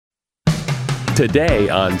Today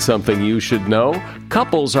on Something You Should Know,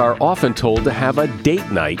 couples are often told to have a date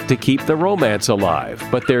night to keep the romance alive,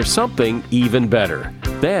 but there's something even better.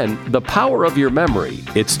 Then, the power of your memory.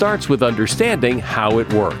 It starts with understanding how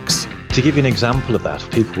it works. To give you an example of that,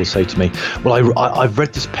 people will say to me, well, I've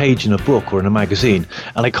read this page in a book or in a magazine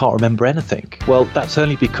and I can't remember anything. Well, that's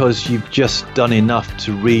only because you've just done enough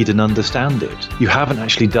to read and understand it. You haven't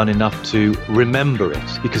actually done enough to remember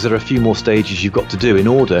it, because there are a few more stages you've got to do in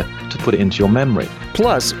order to put it into your memory.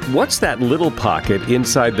 Plus, what's that little pocket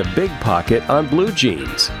inside the big pocket on blue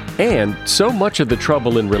jeans? And so much of the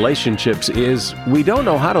trouble in relationships is we don't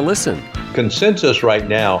know how to listen. Consensus right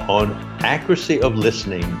now on accuracy of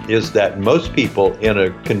listening is that most people in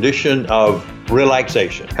a condition of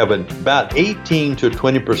relaxation have about 18 to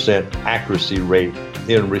 20% accuracy rate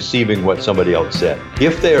in receiving what somebody else said.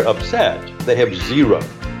 If they're upset, they have zero.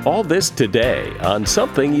 All this today on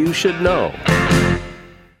Something You Should Know.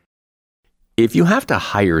 If you have to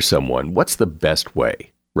hire someone, what's the best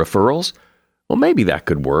way? Referrals? Well, maybe that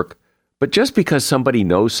could work. But just because somebody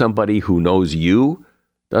knows somebody who knows you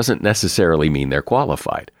doesn't necessarily mean they're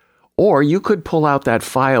qualified. Or you could pull out that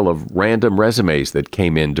file of random resumes that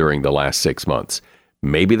came in during the last 6 months.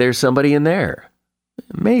 Maybe there's somebody in there.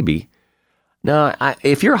 Maybe. Now,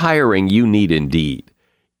 if you're hiring, you need Indeed.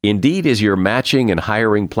 Indeed is your matching and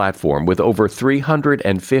hiring platform with over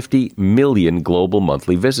 350 million global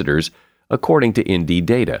monthly visitors, according to Indeed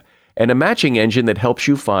data, and a matching engine that helps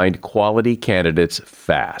you find quality candidates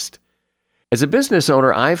fast. As a business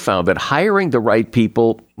owner, I've found that hiring the right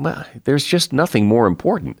people, well, there's just nothing more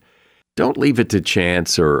important. Don't leave it to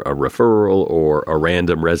chance or a referral or a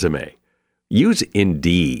random resume. Use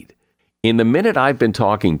Indeed. In the minute I've been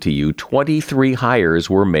talking to you, 23 hires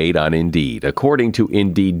were made on Indeed, according to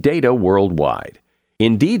Indeed data worldwide.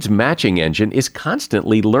 Indeed's matching engine is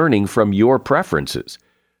constantly learning from your preferences.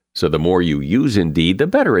 So the more you use Indeed, the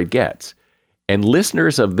better it gets. And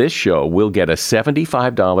listeners of this show will get a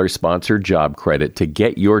 $75 sponsored job credit to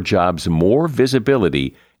get your jobs more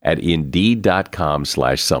visibility at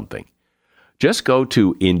Indeed.com/something. Just go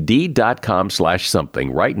to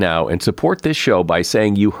Indeed.com/something right now and support this show by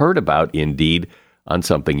saying you heard about Indeed on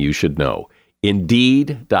Something You Should Know.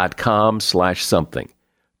 Indeed.com/something.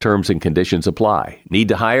 Terms and conditions apply. Need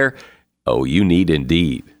to hire? Oh, you need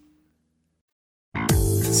Indeed.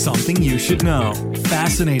 Something you should know.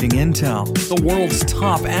 Fascinating intel, the world's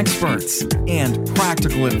top experts, and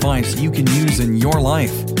practical advice you can use in your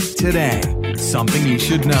life. Today, Something You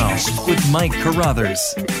Should Know with Mike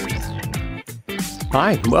Carruthers.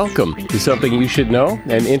 Hi, welcome to Something You Should Know,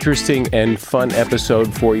 an interesting and fun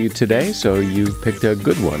episode for you today, so you've picked a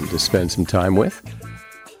good one to spend some time with.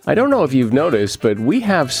 I don't know if you've noticed, but we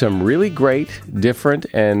have some really great, different,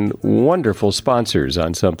 and wonderful sponsors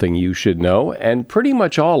on Something You Should Know, and pretty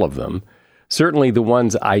much all of them, certainly the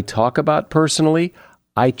ones I talk about personally,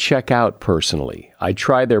 I check out personally. I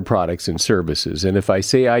try their products and services, and if I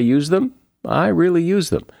say I use them, I really use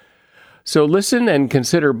them. So listen and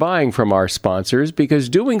consider buying from our sponsors, because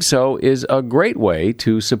doing so is a great way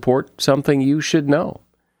to support Something You Should Know.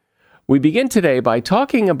 We begin today by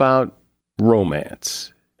talking about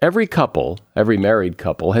romance. Every couple, every married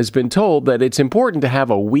couple, has been told that it's important to have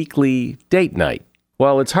a weekly date night.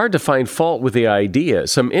 While it's hard to find fault with the idea,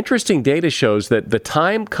 some interesting data shows that the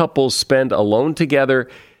time couples spend alone together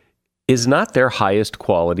is not their highest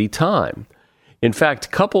quality time. In fact,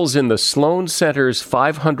 couples in the Sloan Center's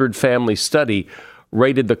 500 family study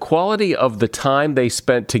rated the quality of the time they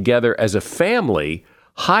spent together as a family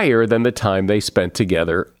higher than the time they spent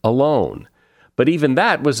together alone. But even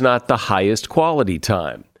that was not the highest quality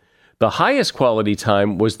time. The highest quality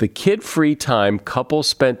time was the kid-free time couples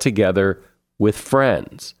spent together with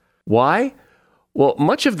friends. Why? Well,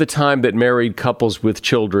 much of the time that married couples with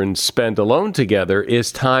children spend alone together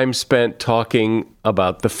is time spent talking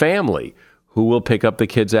about the family, who will pick up the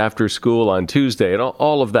kids after school on Tuesday, and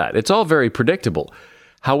all of that. It's all very predictable.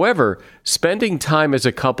 However, spending time as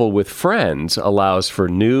a couple with friends allows for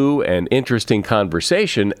new and interesting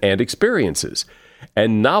conversation and experiences.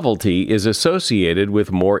 And novelty is associated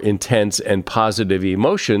with more intense and positive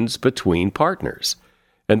emotions between partners.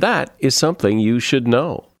 And that is something you should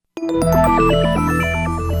know.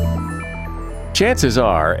 Chances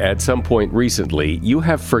are, at some point recently, you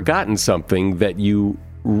have forgotten something that you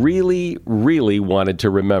really, really wanted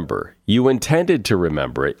to remember. You intended to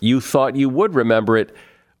remember it. You thought you would remember it,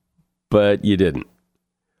 but you didn't.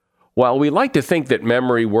 While we like to think that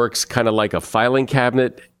memory works kind of like a filing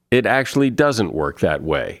cabinet, it actually doesn't work that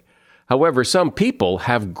way. However, some people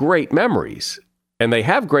have great memories, and they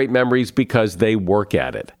have great memories because they work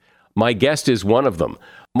at it. My guest is one of them.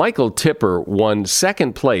 Michael Tipper won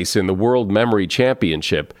second place in the World Memory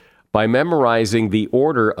Championship by memorizing the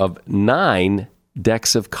order of 9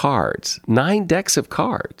 decks of cards. 9 decks of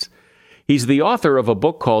cards. He's the author of a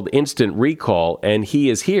book called Instant Recall, and he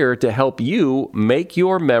is here to help you make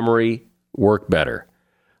your memory work better.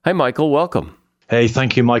 Hi, Michael. Welcome. Hey,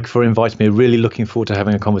 thank you, Mike, for inviting me. Really looking forward to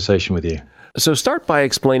having a conversation with you. So start by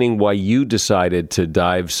explaining why you decided to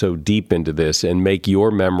dive so deep into this and make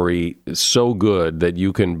your memory so good that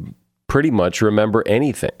you can pretty much remember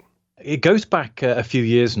anything. It goes back a few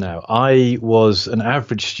years now. I was an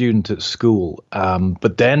average student at school,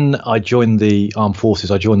 but then I joined the armed forces.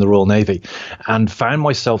 I joined the Royal Navy and found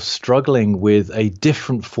myself struggling with a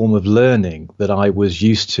different form of learning that I was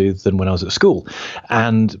used to than when I was at school.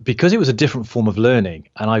 And because it was a different form of learning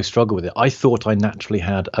and I struggled with it, I thought I naturally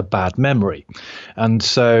had a bad memory. And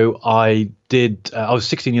so I was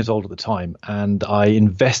 16 years old at the time, and I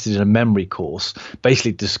invested in a memory course,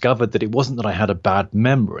 basically discovered that it wasn't that I had a bad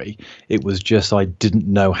memory, it was just I didn't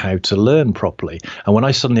know how to learn properly. And when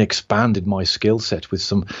I suddenly expanded my skill set with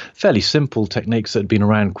some fairly simple techniques that had been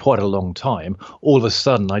around quite a long time, all of a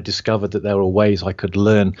sudden I discovered that there were ways I could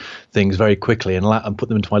learn things very quickly and put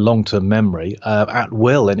them into my long-term memory at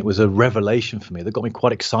will. And it was a revelation for me that got me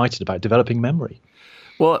quite excited about developing memory.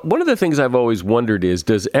 Well, one of the things I've always wondered is,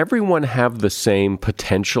 does everyone have the same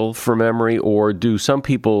potential for memory, or do some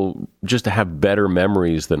people just have better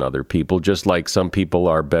memories than other people, just like some people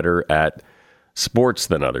are better at sports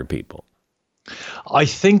than other people? I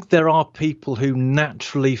think there are people who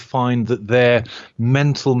naturally find that their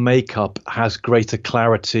mental makeup has greater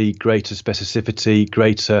clarity, greater specificity,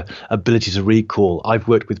 greater ability to recall. I've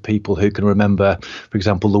worked with people who can remember, for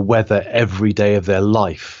example, the weather every day of their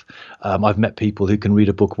life. I've met people who can read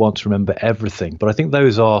a book once, remember everything, but I think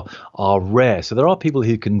those are rare. So there are people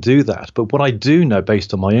who can do that. But what I do know,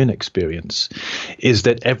 based on my own experience, is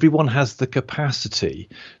that everyone has the capacity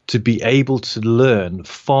to be able to learn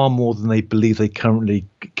far more than they believe they currently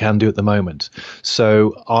can do at the moment.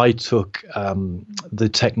 So I took the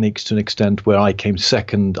techniques to an extent where I came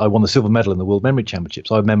second. I won the silver medal in the World Memory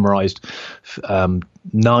Championships. I memorized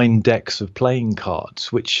 9 decks of playing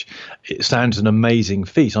cards, which it sounds an amazing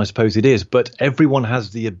feat, and I suppose it is, but everyone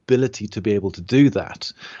has the ability to be able to do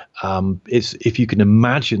that. It's if you can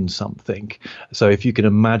imagine something. So if you can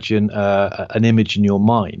imagine an image in your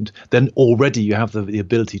mind, then already you have the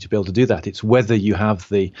ability to be able to do that. It's whether you have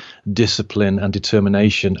the discipline and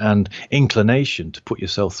determination and inclination to put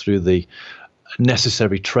yourself through the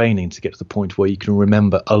necessary training to get to the point where you can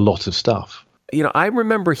remember a lot of stuff. You know, I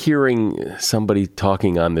remember hearing somebody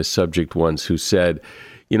talking on this subject once who said,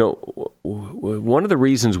 you know, one of the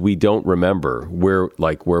reasons we don't remember where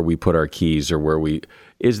we put our keys or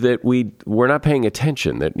is that we're not paying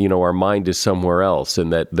attention, that, you know, our mind is somewhere else,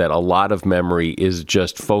 and that a lot of memory is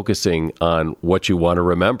just focusing on what you want to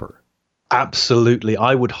remember. Absolutely.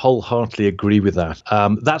 I would wholeheartedly agree with that.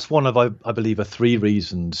 That's one of, I believe, 3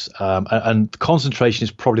 reasons. And concentration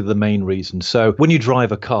is probably the main reason. So when you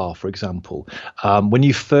drive a car, for example, when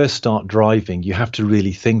you first start driving, you have to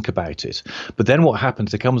really think about it. But then what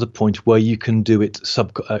happens, there comes a point where you can do it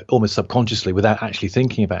almost subconsciously without actually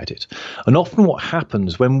thinking about it. And often what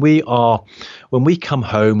happens when we come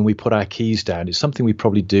home and we put our keys down, it's something we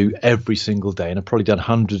probably do every single day and have probably done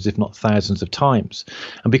hundreds, if not thousands of times.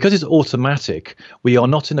 And because it's automatic, we are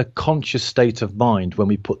not in a conscious state of mind when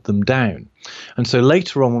we put them down. And so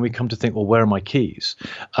later on, when we come to think, well, where are my keys?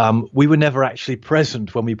 We were never actually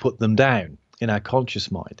present when we put them down in our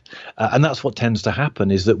conscious mind. And that's what tends to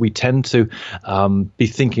happen, is that we tend to be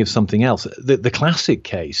thinking of something else. The classic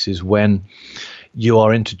case is when you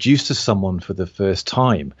are introduced to someone for the first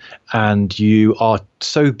time and you are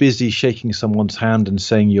so busy shaking someone's hand and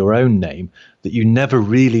saying your own name that you never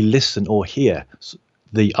really listen or hear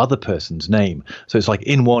the other person's name. So it's like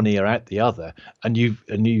in one ear, out the other, and you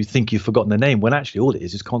think you've forgotten the name, when actually all it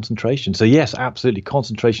is concentration. So yes, absolutely,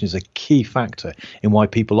 concentration is a key factor in why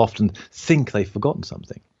people often think they've forgotten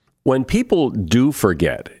something. When people do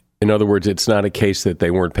forget, in other words, it's not a case that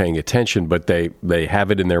they weren't paying attention, but they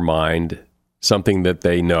have it in their mind, something that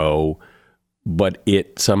they know, but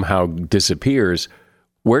it somehow disappears.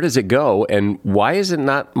 Where does it go? And why is it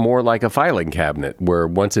not more like a filing cabinet where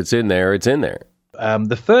once it's in there, it's in there?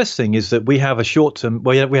 The first thing is that we have a short-term,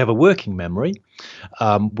 we have a working memory,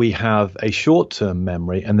 we have a short-term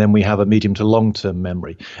memory, and then we have a medium to long-term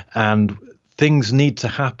memory. And things need to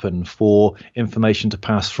happen for information to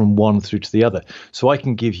pass from one through to the other. So I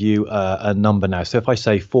can give you a number now. So if I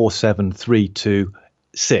say 4, 7, 3, 2,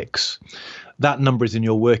 6, that number is in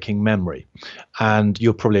your working memory, and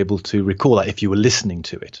you're probably able to recall that if you were listening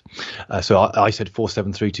to it. So I said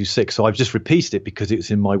 47326, so I've just repeated it because it's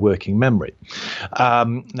in my working memory.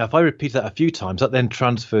 Now, if I repeat that a few times, that then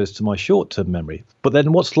transfers to my short-term memory. But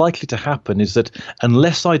then what's likely to happen is that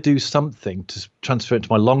unless I do something to transfer it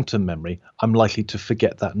to my long-term memory, I'm likely to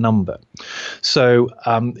forget that number. So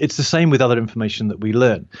it's the same with other information that we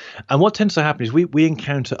learn. And what tends to happen is we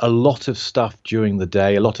encounter a lot of stuff during the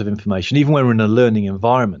day, a lot of information, even when we're in a learning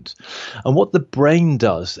environment. And what the brain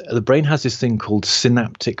does, the brain has this thing called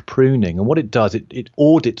synaptic pruning. And what it does, it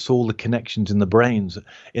audits all the connections in the brain.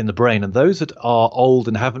 And those that are old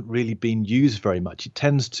and haven't really been used very much, it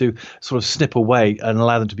tends to sort of snip away and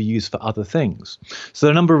allow them to be used for other things. So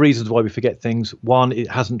there are a number of reasons why we forget things. One, it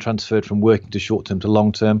hasn't transferred from working to short term to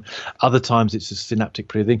long term. Other times it's a synaptic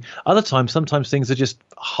pruning. Other times, sometimes things are just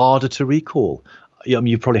harder to recall.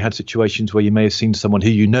 You've probably had situations where you may have seen someone who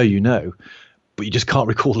you know, but you just can't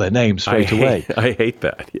recall their name straight away. I hate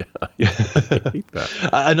that. Yeah, I hate that.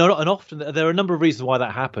 And often there are a number of reasons why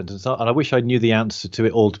that happens, and I wish I knew the answer to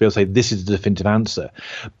it all to be able to say this is the definitive answer.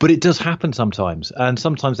 But it does happen sometimes, and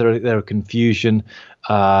sometimes there are confusion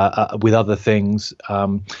with other things.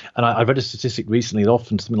 And I read a statistic recently that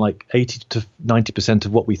often something like 80 to 90%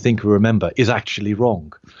 of what we think we remember is actually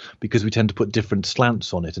wrong, because we tend to put different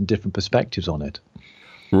slants on it and different perspectives on it.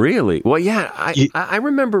 Really? Well, yeah, I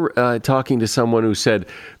remember talking to someone who said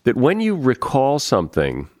that when you recall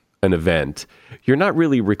something, an event, you're not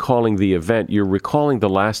really recalling the event, you're recalling the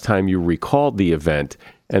last time you recalled the event.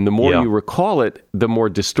 And the more you recall it, the more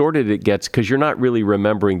distorted it gets, because you're not really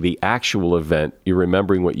remembering the actual event, you're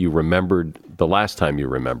remembering what you remembered the last time you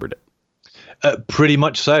remembered it. Pretty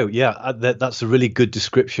much so, yeah. That's a really good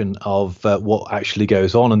description of what actually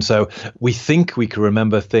goes on. And so we think we can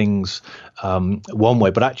remember things one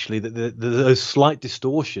way, but actually those slight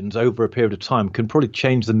distortions over a period of time can probably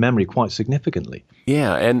change the memory quite significantly.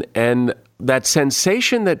 Yeah, and that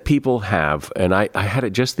sensation that people have, and I had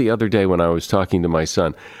it just the other day when I was talking to my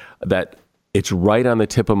son, that it's right on the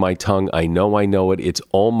tip of my tongue. I know it. It's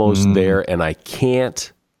almost there, and I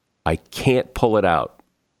can't pull it out.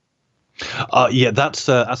 Yeah, that's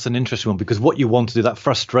an interesting one, because what you want to do, that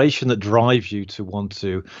frustration that drives you to want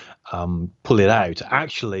to pull it out,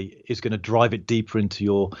 actually is going to drive it deeper into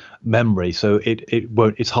your memory. So it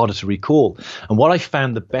won't. It's harder to recall. And what I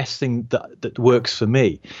found the best thing that works for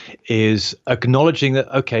me is acknowledging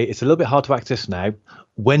that, okay, it's a little bit hard to access now.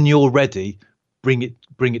 When you're ready, bring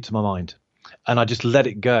it to my mind. And I just let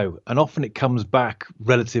it go. And often it comes back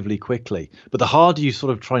relatively quickly. But the harder you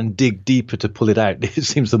sort of try and dig deeper to pull it out, it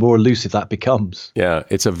seems the more elusive that becomes. Yeah,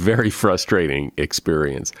 it's a very frustrating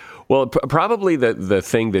experience. Well, probably the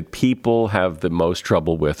thing that people have the most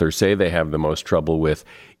trouble with, or say they have the most trouble with,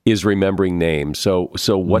 is remembering names. So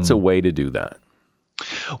what's a way to do that?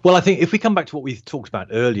 Well, I think if we come back to what we talked about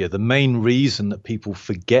earlier, the main reason that people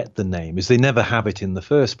forget the name is they never have it in the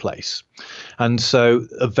first place. And so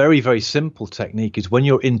a very, very simple technique is when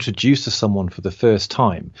you're introduced to someone for the first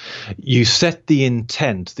time, you set the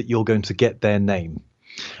intent that you're going to get their name.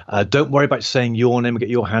 Don't worry about saying your name and get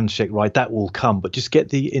your handshake right. That will come. But just get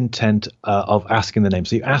the intent of asking the name.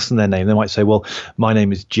 So you ask them their name. They might say, well, my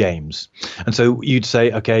name is James. And so you'd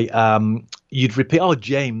say, okay, you'd repeat, oh,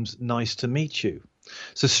 James, nice to meet you.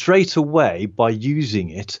 So straight away, by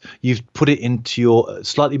using it, you've put it into your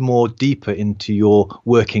slightly more deeper into your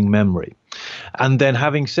working memory. And then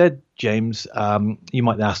having said James, you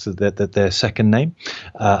might ask their second name,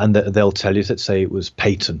 and they'll tell you, let's say it was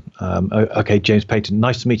Peyton. Okay, James Peyton,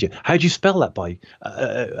 nice to meet you. How do you spell that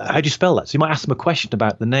how do you spell that? So you might ask them a question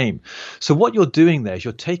about the name. So what you're doing there is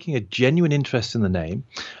you're taking a genuine interest in the name,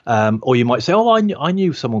 or you might say, oh, I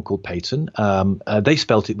knew someone called Peyton. They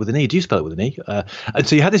spelt it with an E. Do you spell it with an E? And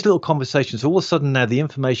so you had this little conversation. So all of a sudden now the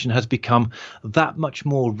information has become that much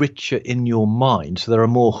more richer in your mind. So there are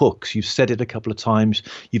more hooks. You've said it a couple of times.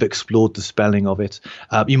 You've explored the spelling of it.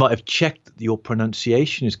 You might have checked that your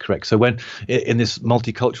pronunciation is correct. So when in this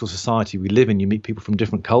multicultural society we live in, you meet people from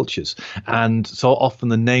different cultures. And so often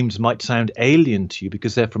the names might sound alien to you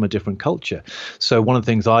because they're from a different culture. So one of the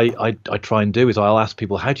things I try and do is I'll ask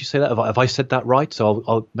people, how do you say that? Have I said that right? So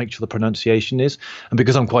I'll make sure the pronunciation is. And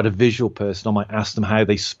because I'm quite a visual person, I might ask them how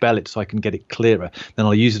they spell it so I can get it clearer. Then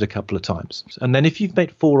I'll use it a couple of times. And then if you've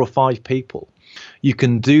met 4 or 5 people, you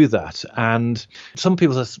can do that. And some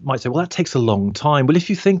people might say, well, that takes a long time. Well, if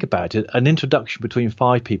you think about it, an introduction between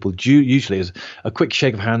 5 people usually is a quick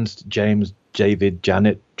shake of hands, James, David,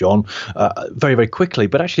 Janet, John, very, very quickly.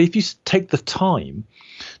 But actually, if you take the time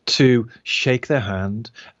to shake their hand,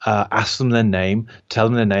 ask them their name, tell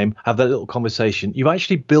them their name, have that little conversation, you've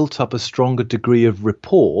actually built up a stronger degree of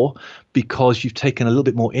rapport because you've taken a little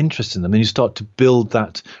bit more interest in them, and you start to build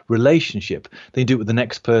that relationship. Then you do it with the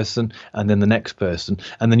next person and then the next person.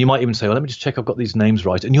 And then you might even say, well, let me just check I've got these names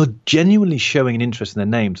right. And you're genuinely showing an interest in their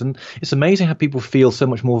names. And it's amazing how people feel so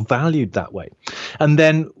much more valued that way. And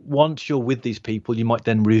then once you're with these people, you might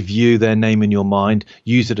then review their name in your mind,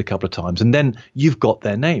 use it a couple of times, and then you've got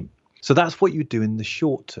their name. So that's what you do in the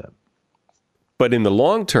short term. But in the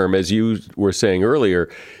long term, as you were saying earlier,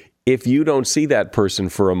 if you don't see that person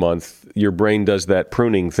for a month, your brain does that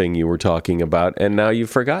pruning thing you were talking about, and now you've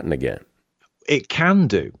forgotten again. It can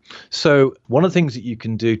do. So one of the things that you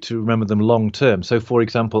can do to remember them long term. So, for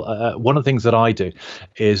example, one of the things that I do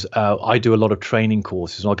is I do a lot of training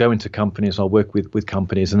courses. And I'll go into companies, and I'll work with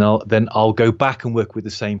companies, and then I'll go back and work with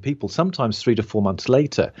the same people, sometimes 3 to 4 months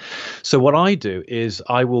later. So what I do is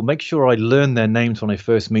I will make sure I learn their names when I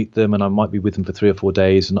first meet them, and I might be with them for 3 or 4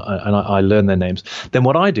 days, and I learn their names. Then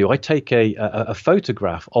what I do, I take a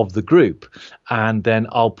photograph of the group, and then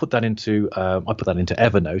I'll put that into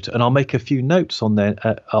Evernote, and I'll make a few notes on their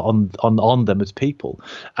on them as people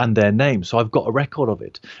and their names. So I've got a record of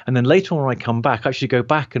it. And then later on when I come back, I actually go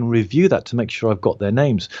back and review that to make sure I've got their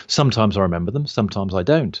names. Sometimes I remember them, sometimes I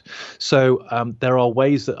don't. So there are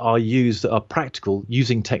ways that I use that are practical.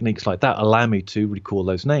 Using techniques like that allow me to recall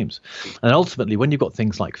those names. And ultimately, when you've got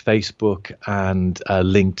things like Facebook and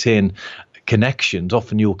LinkedIn connections,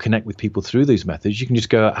 often you'll connect with people through these methods. You can just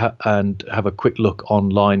go and have a quick look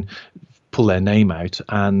online, pull their name out,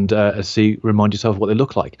 and remind yourself what they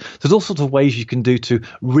look like. There's all sorts of ways you can do to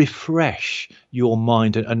refresh your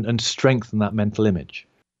mind and strengthen that mental image.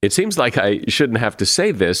 It seems like I shouldn't have to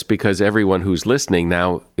say this because everyone who's listening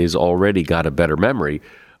now is already got a better memory,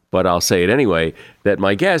 but I'll say it anyway, that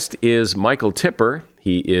my guest is Michael Tipper.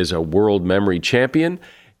 He is a world memory champion,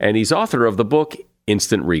 and he's author of the book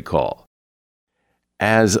Instant Recall.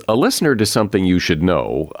 As a listener to Something You Should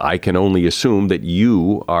Know, I can only assume that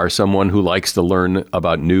you are someone who likes to learn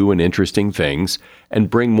about new and interesting things and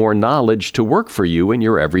bring more knowledge to work for you in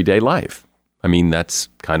your everyday life. I mean, that's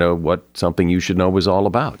kind of what Something You Should Know is all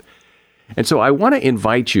about. And so I want to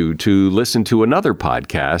invite you to listen to another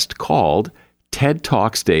podcast called TED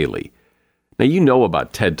Talks Daily. Now, you know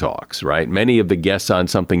about TED Talks, right? Many of the guests on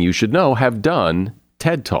Something You Should Know have done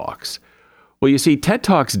TED Talks. Well, you see, TED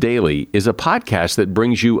Talks Daily is a podcast that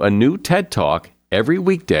brings you a new TED Talk every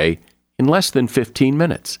weekday in less than 15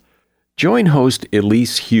 minutes. Join host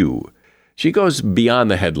Elise Hugh. She goes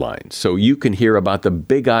beyond the headlines so you can hear about the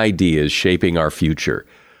big ideas shaping our future.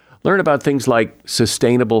 Learn about things like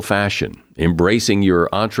sustainable fashion, embracing your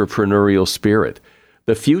entrepreneurial spirit,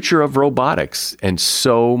 the future of robotics, and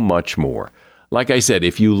so much more. Like I said,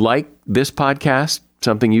 if you like this podcast,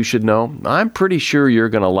 Something You Should Know, I'm pretty sure you're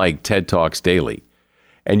going to like TED Talks Daily.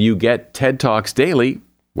 And you get TED Talks Daily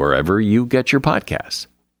wherever you get your podcasts.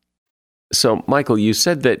 So, Michael, you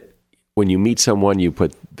said that when you meet someone, you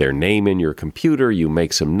put their name in your computer, you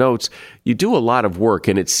make some notes, you do a lot of work.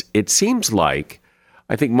 And it seems like,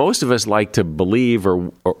 I think most of us like to believe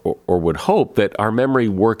or would hope that our memory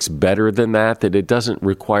works better than that it doesn't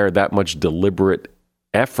require that much deliberate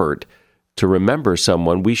effort to remember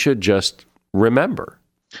someone. We should just remember.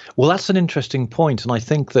 Well, that's an interesting point. And I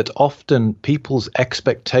think that often people's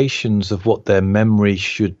expectations of what their memory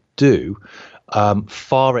should do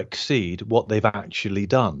far exceed what they've actually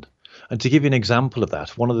done. And to give you an example of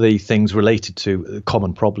that, one of the things related to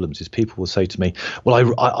common problems is people will say to me,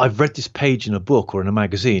 well, I've read this page in a book or in a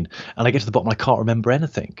magazine, and I get to the bottom, I can't remember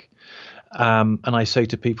anything. And I say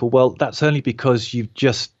to people, well, that's only because you've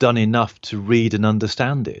just done enough to read and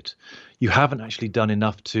understand it. You haven't actually done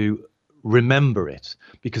enough to remember it,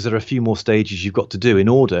 because there are a few more stages you've got to do in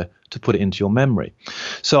order to put it into your memory.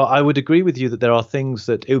 So I would agree with you that there are things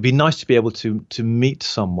that it would be nice to be able to meet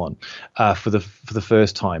someone for the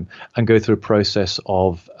first time and go through a process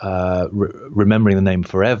of remembering the name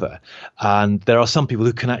forever. And there are some people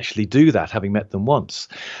who can actually do that, having met them once.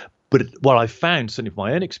 But what I've found, certainly from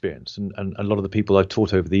my own experience and a lot of the people I've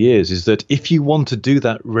taught over the years, is that if you want to do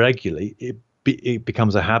that regularly, it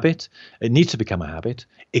becomes a habit. It needs to become a habit.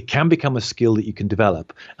 It can become a skill that you can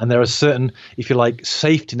develop. And there are certain, if you like,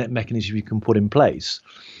 safety net mechanisms you can put in place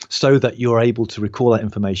so that you're able to recall that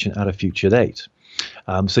information at a future date.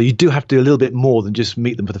 So you do have to do a little bit more than just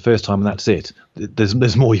meet them for the first time and that's it.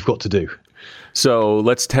 There's more you've got to do. So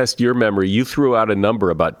let's test your memory. You threw out a number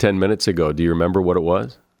about 10 minutes ago. Do you remember what it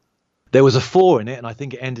was? There was a 4 in it, and I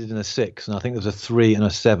think it ended in a 6, and I think there was a 3 and a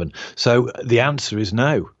 7. So the answer is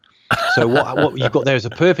no. So what you've got there is a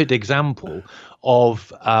perfect example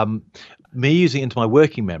of me using it into my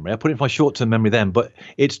working memory. I put it into my short-term memory then, but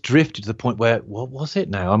it's drifted to the point where, what was it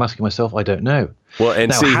now? I'm asking myself, I don't know. Well,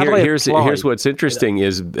 and now, see, here's what's interesting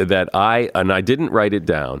is that I didn't write it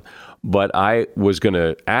down, but I was going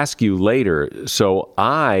to ask you later. So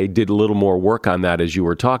I did a little more work on that as you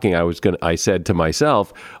were talking. I said to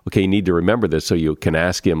myself, okay, you need to remember this so you can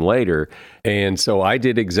ask him later. And so I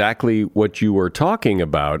did exactly what you were talking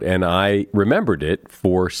about, and I remembered it,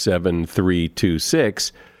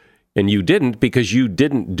 47326, and you didn't because you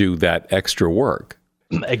didn't do that extra work.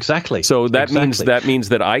 Exactly. So that means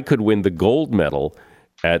that I could win the gold medal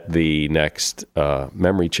at the next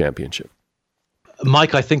memory championship.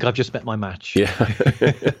 Mike, I think I've just met my match. Yeah.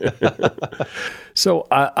 So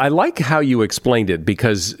I like how you explained it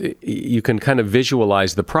because you can kind of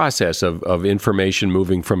visualize the process of information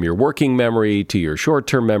moving from your working memory to your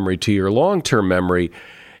short-term memory to your long-term memory.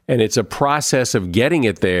 And it's a process of getting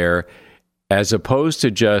it there as opposed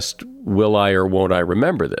to just, will I or won't I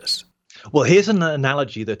remember this? Well, here's an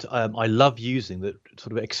analogy that I love using that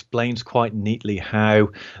sort of explains quite neatly how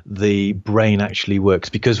the brain actually works.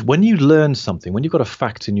 Because when you learn something, when you've got a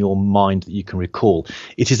fact in your mind that you can recall,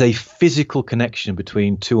 it is a physical connection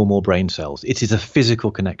between 2 or more brain cells. It is a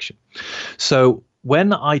physical connection. So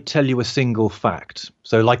when I tell you a single fact,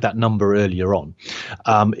 so like that number earlier on,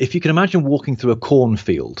 if you can imagine walking through a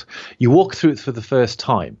cornfield, you walk through it for the first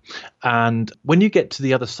time. And when you get to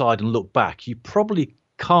the other side and look back, you probably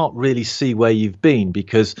can't really see where you've been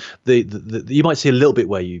because you might see a little bit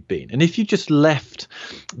where you've been. And if you just left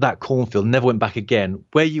that cornfield and never went back again,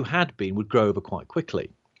 where you had been would grow over quite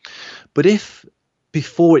quickly. But if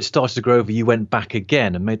before it started to grow over, you went back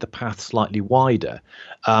again and made the path slightly wider,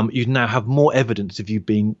 you'd now have more evidence of you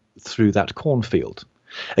being through that cornfield.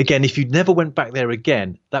 Again, if you never went back there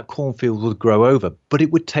again, that cornfield would grow over, but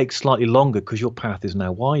it would take slightly longer because your path is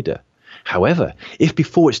now wider. However, if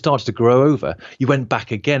before it started to grow over, you went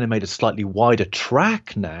back again and made a slightly wider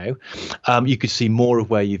track now, you could see more of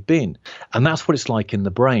where you've been. And that's what it's like in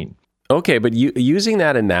the brain. Okay, but using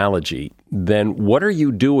that analogy, then what are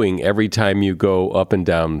you doing every time you go up and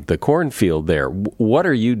down the cornfield there? What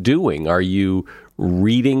are you doing? Are you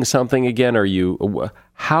reading something again?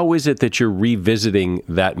 How is it that you're revisiting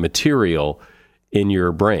that material in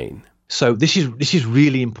your brain? So this is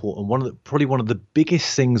really important. Probably one of the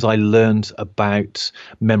biggest things I learned about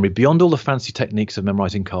memory, beyond all the fancy techniques of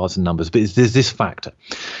memorizing cards and numbers, but there's this factor.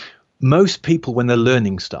 Most people, when they're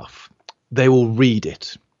learning stuff, they will read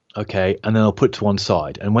it, okay, and then they'll put it to one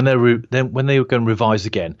side. And when they're going to revise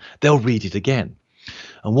again, they'll read it again.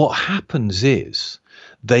 And what happens is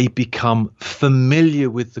they become familiar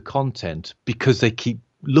with the content because they keep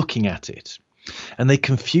looking at it. And they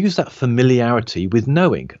confuse that familiarity with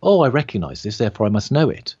knowing, oh, I recognize this, therefore I must know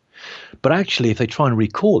it. But actually, if they try and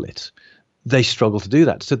recall it, they struggle to do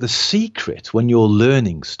that. So the secret when you're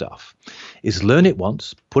learning stuff is learn it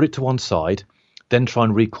once, put it to one side, then try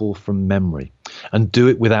and recall from memory and do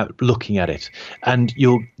it without looking at it. And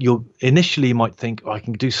you'll initially you might think, oh, I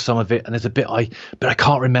can do some of it, and there's a bit but I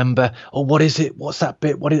can't remember. Oh, what is it? What's that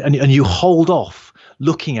bit? And you hold off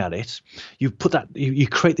looking at it. You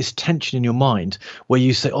create this tension in your mind where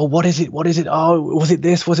you say, oh, what is it? What is it? Oh, was it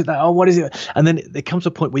this? Was it that? Oh, what is it? And then there comes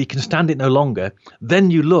a point where you can stand it no longer.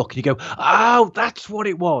 Then you look and you go, oh, that's what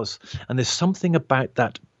it was. And there's something about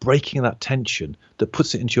that breaking that tension that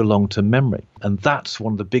puts it into your long-term memory. And that's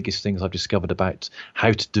one of the biggest things I've discovered about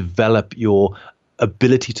how to develop your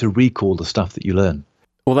ability to recall the stuff that you learn.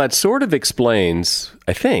 Well, that sort of explains,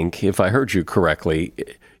 I think, if I heard you correctly,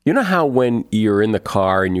 you know how when you're in the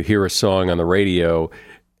car and you hear a song on the radio,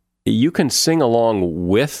 you can sing along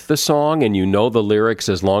with the song and you know the lyrics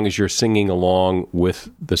as long as you're singing along with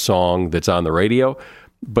the song that's on the radio.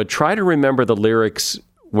 But try to remember the lyrics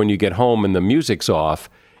when you get home and the music's off.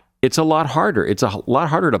 It's a lot harder. It's a lot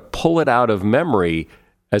harder to pull it out of memory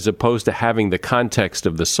as opposed to having the context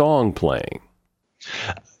of the song playing.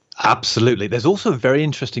 Absolutely. There's also a very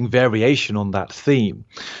interesting variation on that theme.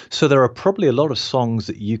 So there are probably a lot of songs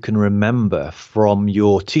that you can remember from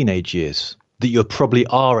your teenage years that you probably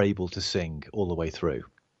are able to sing all the way through.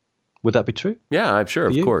 Would that be true? Yeah, I'm sure,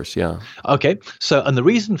 of you? course, yeah. Okay. So, and the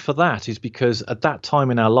reason for that is because at that time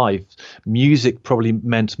in our life, music probably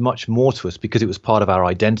meant much more to us because it was part of our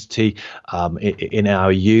identity in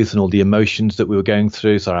our youth and all the emotions that we were going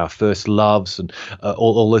through. So our first loves and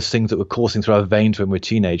all those things that were coursing through our veins when we were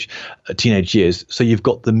teenage years. So you've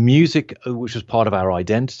got the music, which was part of our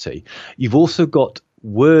identity. You've also got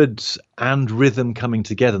words and rhythm coming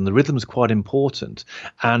together, and the rhythm is quite important,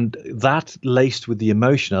 and that laced with the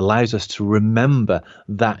emotion allows us to remember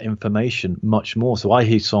that information much more. So I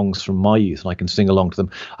hear songs from my youth and I can sing along to them.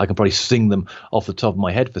 I can probably sing them off the top of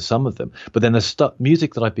my head for some of them, but then the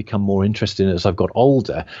music that I've become more interested in as I've got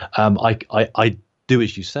older, I do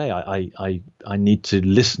as you say. I need to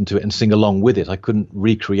listen to it and sing along with it. I couldn't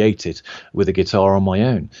recreate it with a guitar on my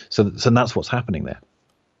own. So that's what's happening there.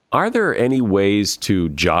 Are there any ways to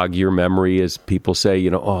jog your memory, as people say,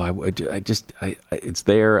 it's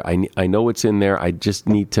there. I know it's in there. I just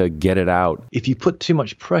need to get it out. If you put too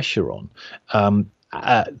much pressure on,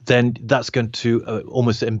 then that's going to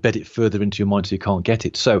almost embed it further into your mind so you can't get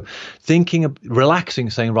it. So relaxing,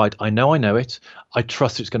 saying, right, I know it. I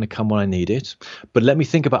trust it's going to come when I need it. But let me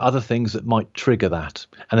think about other things that might trigger that.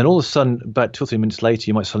 And then all of a sudden, about 2 or 3 minutes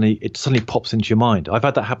later, it suddenly pops into your mind. I've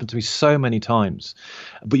had that happen to me so many times.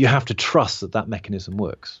 But you have to trust that mechanism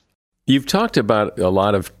works. You've talked about a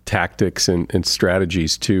lot of tactics and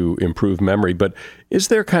strategies to improve memory, but is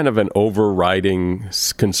there kind of an overriding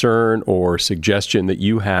concern or suggestion that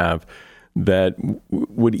you have that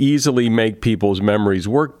would easily make people's memories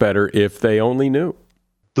work better if they only knew?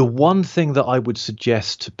 The one thing that I would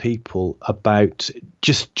suggest to people about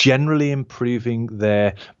just generally improving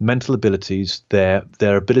their mental abilities, their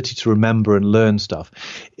ability to remember and learn stuff,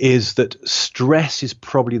 is that stress is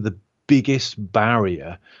probably the biggest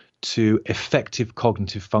barrier to effective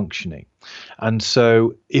cognitive functioning. And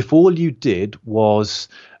so if all you did was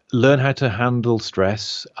learn how to handle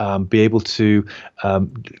stress, be able to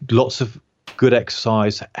lots of good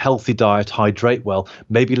exercise, healthy diet, hydrate well,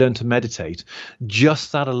 maybe learn to meditate,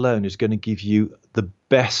 just that alone is going to give you the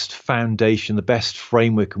best foundation, the best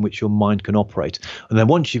framework in which your mind can operate. And then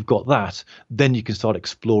once you've got that, then you can start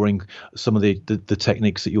exploring some of the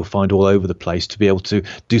techniques that you'll find all over the place to be able to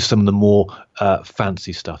do some of the more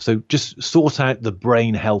fancy stuff. So just sort out the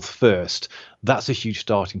brain health first. That's a huge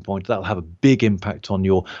starting point. That'll have a big impact on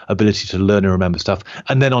your ability to learn and remember stuff.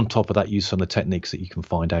 And then on top of that, use some of the techniques that you can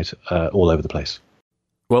find out all over the place.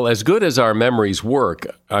 Well, as good as our memories work,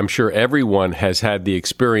 I'm sure everyone has had the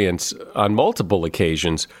experience on multiple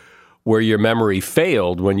occasions where your memory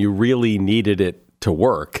failed when you really needed it to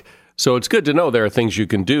work. So it's good to know there are things you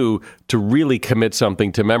can do to really commit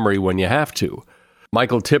something to memory when you have to.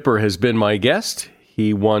 Michael Tipper has been my guest.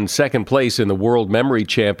 He won second place in the World Memory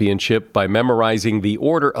Championship by memorizing the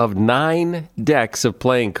order of 9 decks of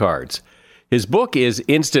playing cards. His book is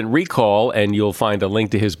Instant Recall, and you'll find a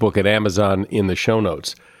link to his book at Amazon in the show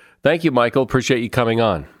notes. Thank you, Michael. Appreciate you coming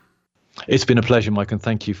on. It's been a pleasure, Mike, and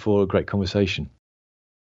thank you for a great conversation.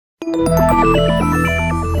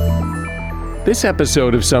 This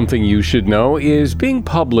episode of Something You Should Know is being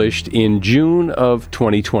published in June of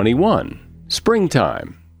 2021,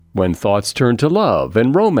 springtime, when thoughts turn to love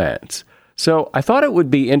and romance. So I thought it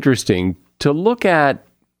would be interesting to look at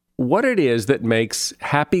what it is that makes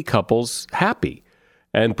happy couples happy,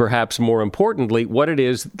 and perhaps more importantly, what it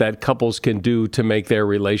is that couples can do to make their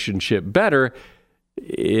relationship better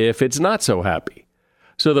if it's not so happy.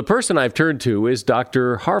 So the person I've turned to is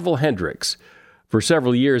Dr. Harville Hendricks. For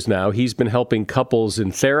several years now, he's been helping couples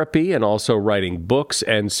in therapy and also writing books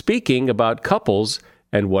and speaking about couples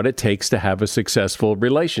and what it takes to have a successful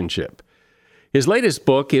relationship. His latest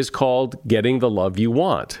book is called Getting the Love You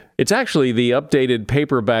Want. It's actually the updated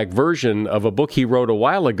paperback version of a book he wrote a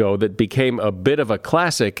while ago that became a bit of a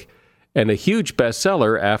classic and a huge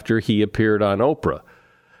bestseller after he appeared on Oprah.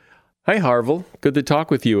 Hi, Harville. Good to talk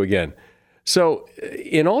with you again. So,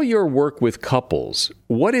 in all your work with couples,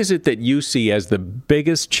 what is it that you see as the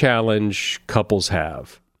biggest challenge couples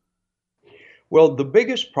have? Well, the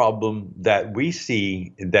biggest problem that we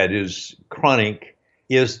see that is chronic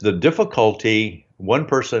is the difficulty one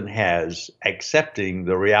person has accepting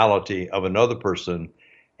the reality of another person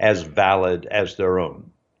as valid as their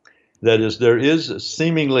own. That is, there is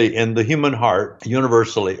seemingly in the human heart,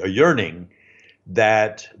 universally, a yearning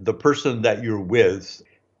that the person that you're with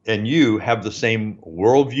and you have the same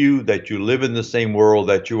worldview, that you live in the same world,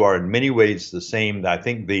 that you are in many ways the same. I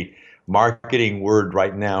think the marketing word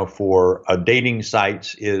right now for dating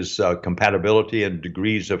sites is compatibility and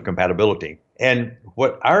degrees of compatibility. And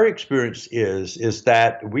what our experience is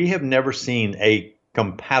that we have never seen a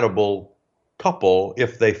compatible couple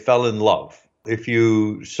if they fell in love. If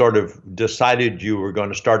you sort of decided you were going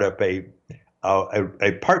to start up a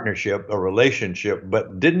partnership, a relationship,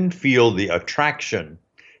 but didn't feel the attraction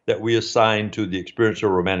that we assign to the experience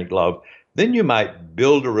of romantic love, then you might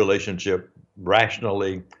build a relationship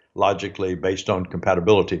rationally, logically, based on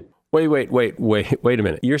compatibility. Wait a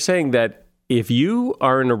minute. You're saying that if you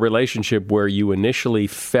are in a relationship where you initially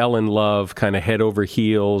fell in love, kind of head over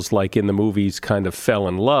heels, like in the movies, kind of fell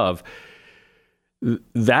in love,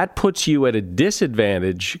 that puts you at a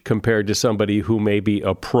disadvantage compared to somebody who maybe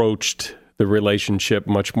approached the relationship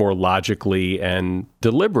much more logically and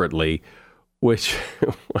deliberately, which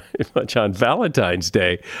on Valentine's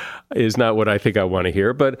Day is not what I think I want to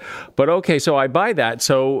hear. But okay, so I buy that.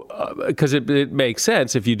 So because it makes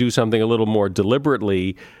sense if you do something a little more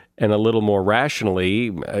deliberately and a little more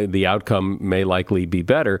rationally, the outcome may likely be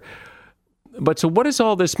better. But so what does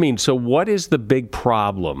all this mean? So what is the big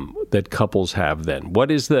problem that couples have then?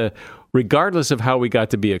 What is regardless of how we got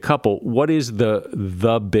to be a couple, what is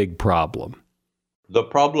the big problem? The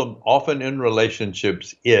problem often in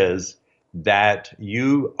relationships is that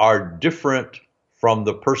you are different from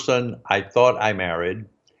the person I thought I married.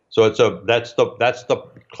 So that's the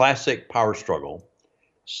classic power struggle.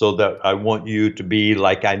 So that I want you to be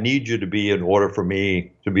like I need you to be in order for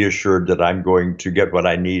me to be assured that I'm going to get what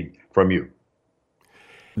I need from you.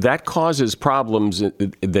 That causes problems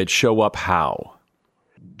that show up how?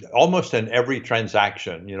 Almost in every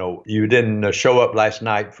transaction. You didn't show up last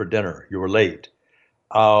night for dinner. You were late.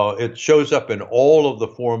 It shows up in all of the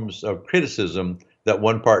forms of criticism that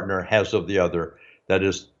one partner has of the other. That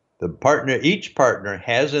is, each partner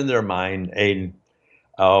has in their mind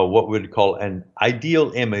what we'd call an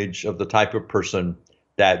ideal image of the type of person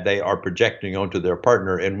that they are projecting onto their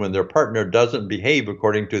partner. And when their partner doesn't behave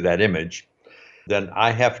according to that image, then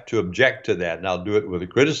I have to object to that. And I'll do it with a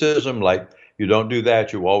criticism like, you don't do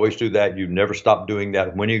that, you always do that, you never stop doing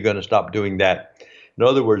that, when are you going to stop doing that? In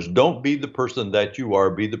other words, don't be the person that you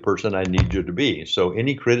are, be the person I need you to be. So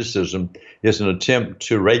any criticism is an attempt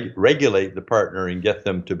to regulate the partner and get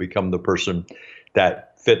them to become the person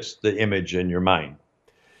that fits the image in your mind.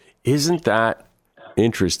 Isn't that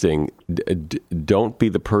interesting? Don't be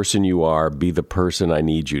the person you are, be the person I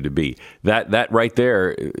need you to be. That right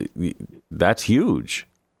there, that's huge.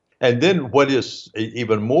 And then what is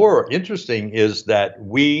even more interesting is that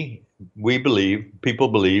we believe, people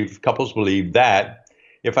believe, couples believe that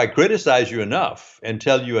if I criticize you enough and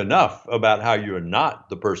tell you enough about how you're not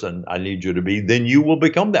the person I need you to be, then you will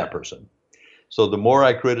become that person. So the more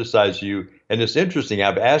I criticize you, and it's interesting,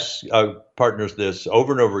 I've asked partners this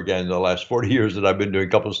over and over again in the last 40 years that I've been doing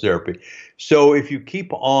couples therapy. So if you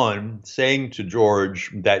keep on saying to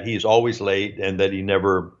George that he's always late and that he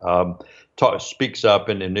never speaks up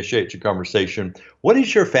and initiates a conversation, what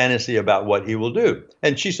is your fantasy about what he will do?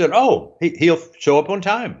 And she said, he'll show up on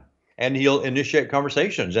time and he'll initiate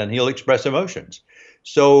conversations and he'll express emotions.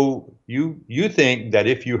 So you think that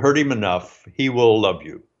if you hurt him enough, he will love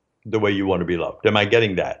you the way you want to be loved. Am I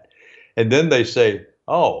getting that? And then they say,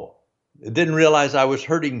 I didn't realize I was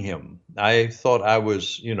hurting him. I thought I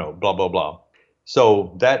was, blah, blah, blah.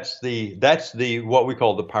 So that's the what we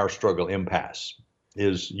call the power struggle impasse,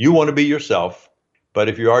 is you want to be yourself, but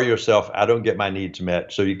if you are yourself, I don't get my needs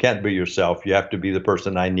met. So you can't be yourself. You have to be the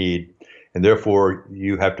person I need. And therefore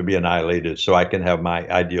you have to be annihilated so I can have my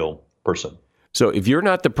ideal person. So if you're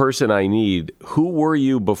not the person I need, who were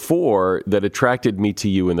you before that attracted me to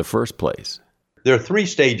you in the first place? There are 3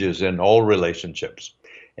 stages in all relationships.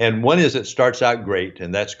 And one is it starts out great,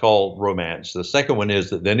 and that's called romance. The second one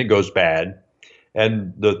is that then it goes bad.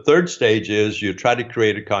 And the third stage is you try to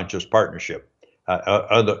create a conscious partnership.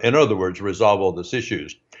 In other words, resolve all these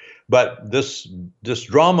issues. But this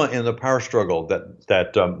drama in the power struggle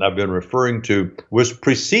that I've been referring to was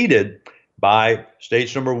preceded by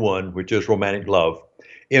stage number 1, which is romantic love,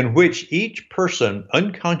 in which each person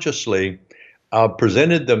unconsciously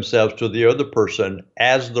presented themselves to the other person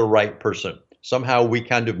as the right person. Somehow we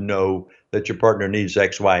kind of know that your partner needs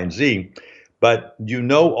X, Y, and Z, but you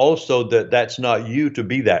know also that that's not you to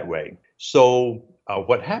be that way. So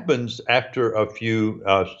what happens after a few,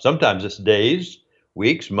 sometimes it's days,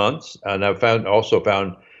 weeks, months, and I've also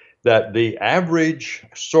found that the average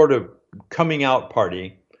sort of coming out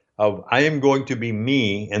party of I am going to be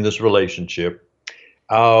me in this relationship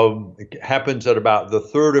happens at about the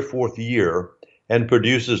 3rd or 4th year and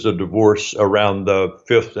produces a divorce around the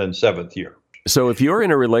 5th and 7th year. So if you're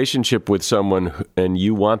in a relationship with someone and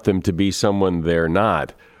you want them to be someone they're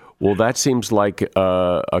not, well, that seems like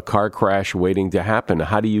a car crash waiting to happen.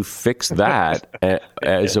 How do you fix that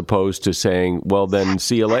as opposed to saying, well, then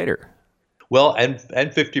see you later? Well, and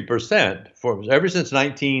 50% for ever since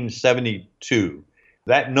 1972,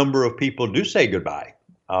 that number of people do say goodbye.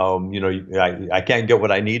 I can't get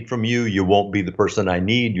what I need from you. You won't be the person I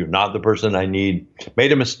need. You're not the person I need.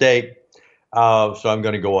 Made a mistake. So I'm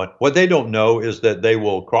going to go on. What they don't know is that they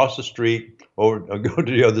will cross the street or go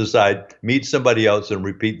to the other side, meet somebody else, and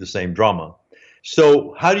repeat the same drama.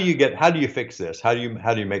 So how do you fix this? How do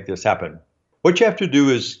you make this happen? What you have to do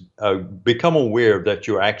is become aware that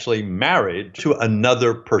you're actually married to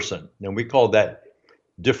another person, and we call that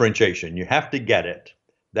differentiation. You have to get it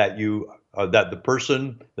that that the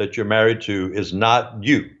person that you're married to is not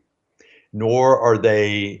you, nor are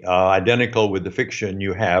they identical with the fiction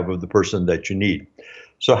you have of the person that you need.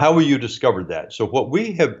 So how will you discover that? So what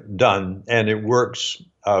we have done, and it works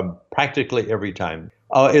practically every time,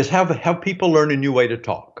 is have people learn a new way to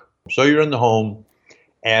talk. So you're in the home,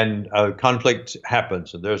 and conflict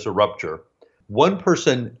happens, and there's a rupture. One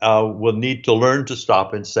person will need to learn to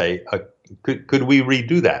stop and say, could we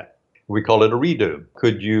redo that? We call it a redo.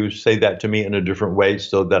 Could you say that to me in a different way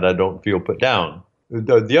so that I don't feel put down?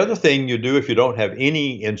 The other thing you do if you don't have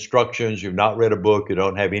any instructions, you've not read a book, you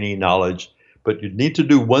don't have any knowledge, but you need to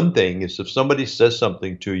do one thing is if somebody says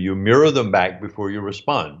something to you, mirror them back before you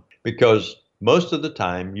respond. Because most of the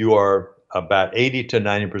time you are about 80 to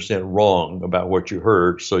 90% wrong about what you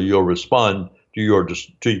heard, so you'll respond to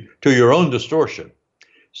your own distortion.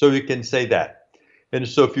 So you can say that. And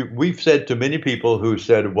so we've said to many people who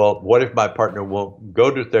said, well, what if my partner won't go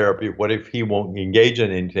to therapy? What if he won't engage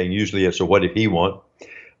in anything? Usually it's a what if he won't?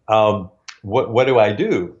 What do I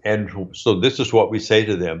do? And so this is what we say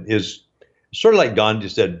to them is sort of like Gandhi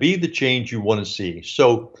said, be the change you want to see.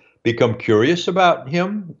 So become curious about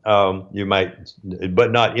him. You might,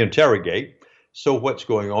 but not interrogate. So what's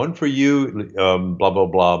going on for you? Blah, blah,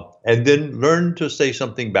 blah. And then learn to say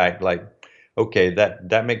something back like, okay,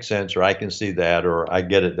 that makes sense, or I can see that, or I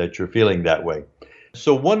get it that you're feeling that way.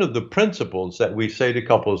 So one of the principles that we say to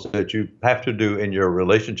couples that you have to do in your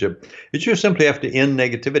relationship is you simply have to end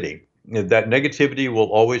negativity. That negativity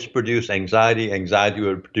will always produce anxiety. Anxiety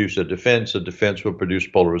will produce a defense will produce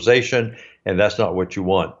polarization, and that's not what you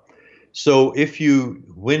want. So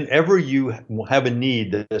whenever you have a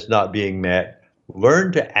need that's not being met,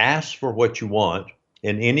 learn to ask for what you want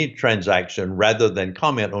in any transaction rather than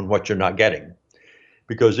comment on what you're not getting.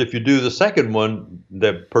 Because if you do the second one,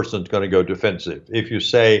 the person's going to go defensive. If you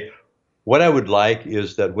say, what I would like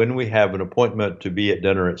is that when we have an appointment to be at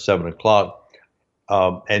dinner at 7 o'clock,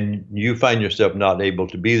 and you find yourself not able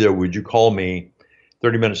to be there, would you call me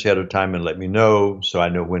 30 minutes ahead of time and let me know so I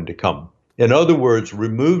know when to come? In other words,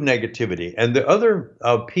 remove negativity. And the other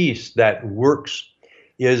piece that works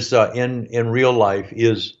is in real life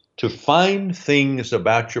is to find things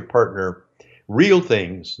about your partner, real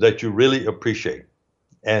things that you really appreciate,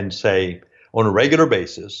 and say on a regular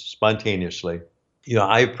basis, spontaneously,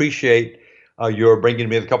 I appreciate your bringing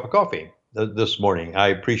me the cup of coffee this morning. I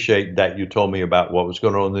appreciate that you told me about what was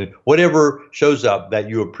going on. Whatever shows up that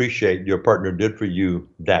you appreciate your partner did for you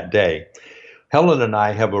that day. Helen and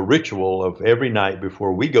I have a ritual of every night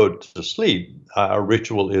before we go to sleep. Our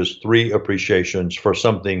ritual is 3 appreciations for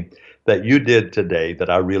something that you did today that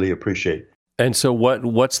I really appreciate. And so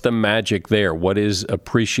what's the magic there? What is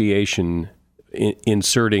appreciation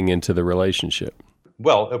inserting into the relationship?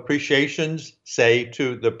 Well, appreciations say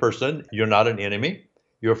to the person, you're not an enemy,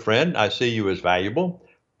 you're a friend. I see you as valuable.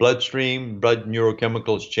 Blood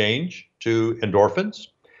neurochemicals change to endorphins,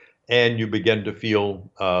 and you begin to feel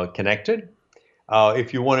connected.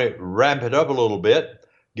 If you want to ramp it up a little bit,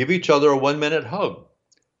 give each other a 1-minute hug.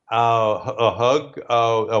 A hug,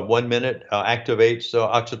 1 minute activates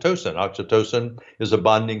oxytocin. Oxytocin is a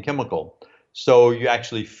bonding chemical. So you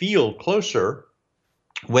actually feel closer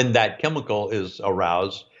when that chemical is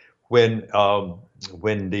aroused, when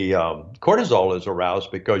the cortisol is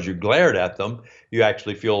aroused because you glared at them, you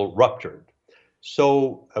actually feel ruptured.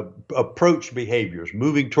 So approach behaviors,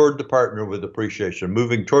 moving toward the partner with appreciation,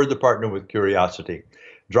 moving toward the partner with curiosity,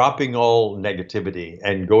 dropping all negativity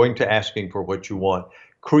and going to asking for what you want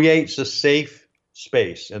creates a safe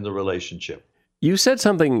space in the relationship. You said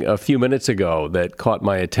something a few minutes ago that caught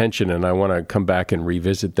my attention, and I want to come back and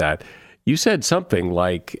revisit that. You said something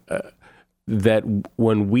like that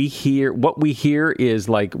when what we hear is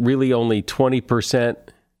like really only 20%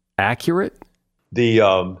 accurate?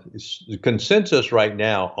 The consensus right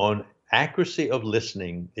now on accuracy of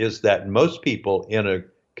listening is that most people in a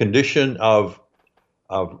condition of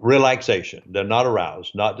relaxation, they're not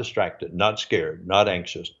aroused, not distracted, not scared, not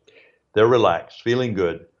anxious, they're relaxed, feeling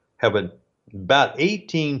good, have about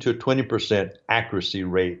 18 to 20% accuracy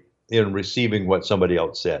rate in receiving what somebody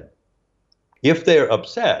else said. If they're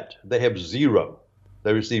upset, they have zero.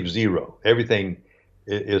 They receive zero. Everything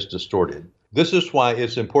is distorted. This is why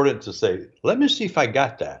it's important to say, let me see if I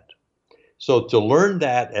got that. So to learn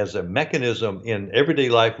that as a mechanism in everyday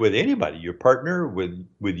life with anybody, your partner, with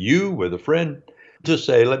you, with a friend, to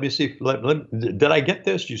say, let me see, did I get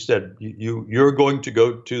this? You said you're going to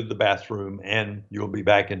go to the bathroom and you'll be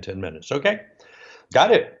back in 10 minutes. Okay,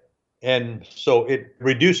 got it. And so it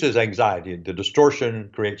reduces anxiety. The distortion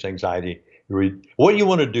creates anxiety. What you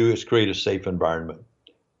want to do is create a safe environment.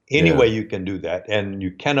 Any way you can do that. And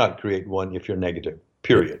you cannot create one if you're negative,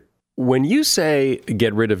 period. When you say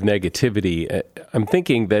get rid of negativity, I'm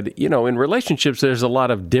thinking that, in relationships, there's a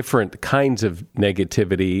lot of different kinds of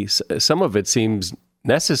negativity. Some of it seems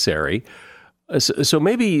necessary. So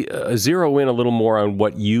maybe zero in a little more on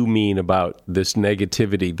what you mean about this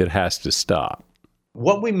negativity that has to stop.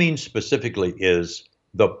 What we mean specifically is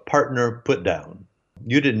the partner put down.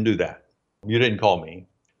 You didn't do that. You didn't call me.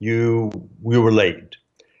 We were late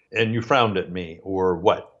and you frowned at me or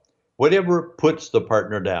what? Whatever puts the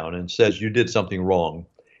partner down and says you did something wrong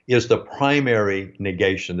is the primary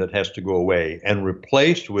negation that has to go away and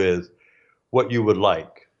replaced with what you would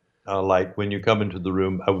like. Like when you come into the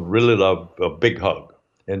room, I would really love a big hug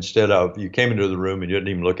instead of you came into the room and you didn't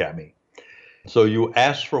even look at me. So you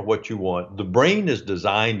ask for what you want. The brain is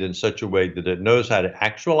designed in such a way that it knows how to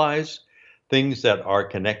actualize things that are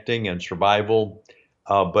connecting and survival.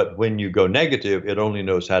 But when you go negative, it only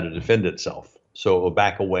knows how to defend itself. So it'll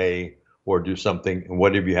back away or do something,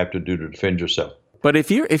 whatever you have to do to defend yourself. But if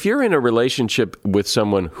you're in a relationship with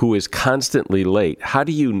someone who is constantly late, how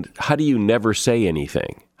do you never say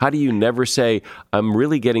anything? How do you never say, I'm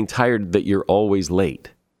really getting tired that you're always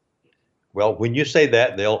late? Well, when you say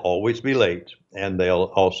that, they'll always be late and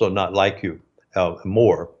they'll also not like you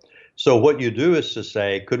more. So what you do is to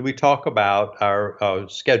say, could we talk about our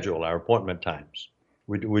schedule, our appointment times?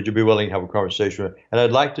 Would you be willing to have a conversation? And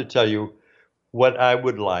I'd like to tell you what I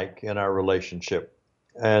would like in our relationship.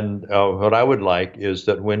 And what I would like is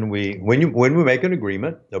that when we make an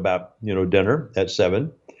agreement about, dinner at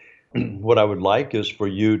 7, what I would like is for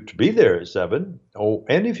you to be there at 7. Oh,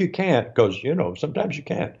 and if you can't, because, sometimes you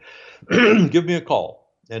can't, give me a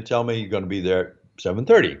call and tell me you're going to be there at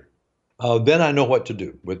 7:30. Then I know what to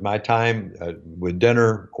do with my time, with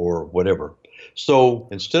dinner or whatever. So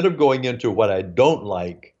instead of going into what I don't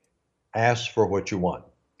like, ask for what you want.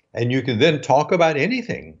 And you can then talk about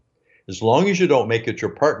anything. As long as you don't make it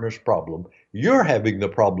your partner's problem, you're having the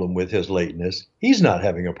problem with his lateness. He's not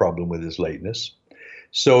having a problem with his lateness.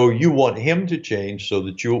 So you want him to change so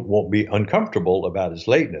that you won't be uncomfortable about his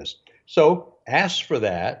lateness. So ask for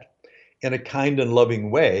that in a kind and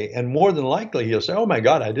loving way. And more than likely, he'll say, oh my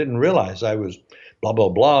God, I didn't realize I was blah, blah,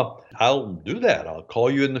 blah. I'll do that. I'll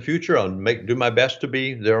call you in the future. I'll do my best to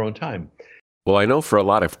be there on time. Well, I know for a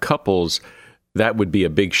lot of couples, that would be a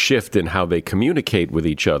big shift in how they communicate with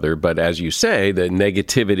each other. But as you say, the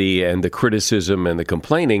negativity and the criticism and the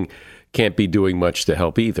complaining can't be doing much to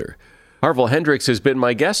help either. Harville Hendrix has been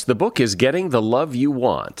my guest. The book is Getting the Love You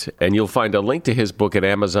Want, and you'll find a link to his book at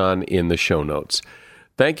Amazon in the show notes.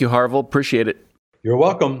 Thank you, Harville. Appreciate it. You're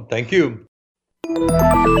welcome. Thank you.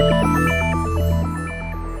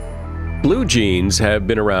 Blue jeans have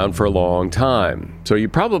been around for a long time, so you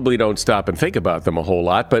probably don't stop and think about them a whole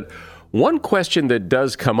lot, but one question that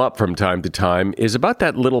does come up from time to time is about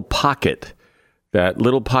that little pocket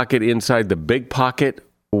inside the big pocket.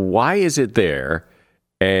 Why is it there,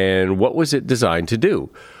 and what was it designed to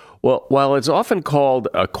do? Well, while it's often called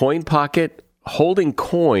a coin pocket, holding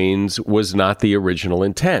coins was not the original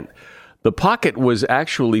intent. The pocket was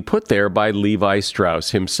actually put there by Levi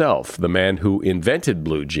Strauss himself, the man who invented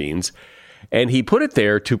blue jeans, and he put it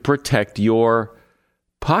there to protect your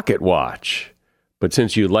pocket watch. But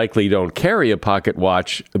since you likely don't carry a pocket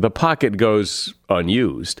watch, the pocket goes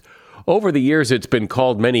unused. Over the years, it's been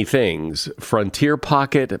called many things: frontier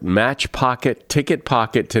pocket, match pocket, ticket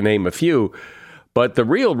pocket, to name a few. But the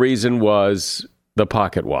real reason was the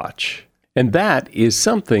pocket watch. And that is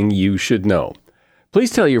something you should know.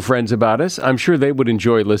 Please tell your friends about us. I'm sure they would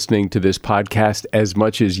enjoy listening to this podcast as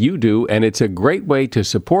much as you do, and it's a great way to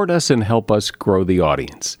support us and help us grow the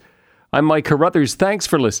audience. I'm Mike Carruthers. Thanks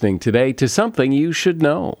for listening today to Something You Should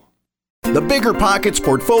Know. The Bigger Pockets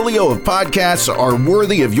portfolio of podcasts are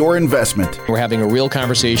worthy of your investment. We're having a real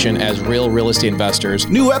conversation as real estate investors.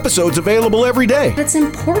 New episodes available every day. It's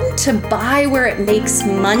important to buy where it makes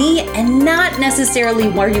money and not necessarily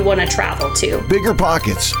where you want to travel to. Bigger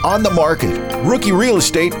Pockets, On the Market, Rookie Real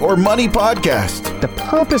Estate, or Money Podcast. The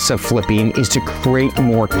purpose of flipping is to create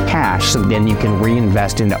more cash so then you can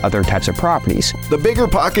reinvest into other types of properties. The Bigger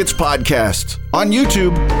Pockets Podcast on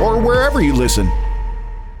YouTube or wherever you listen.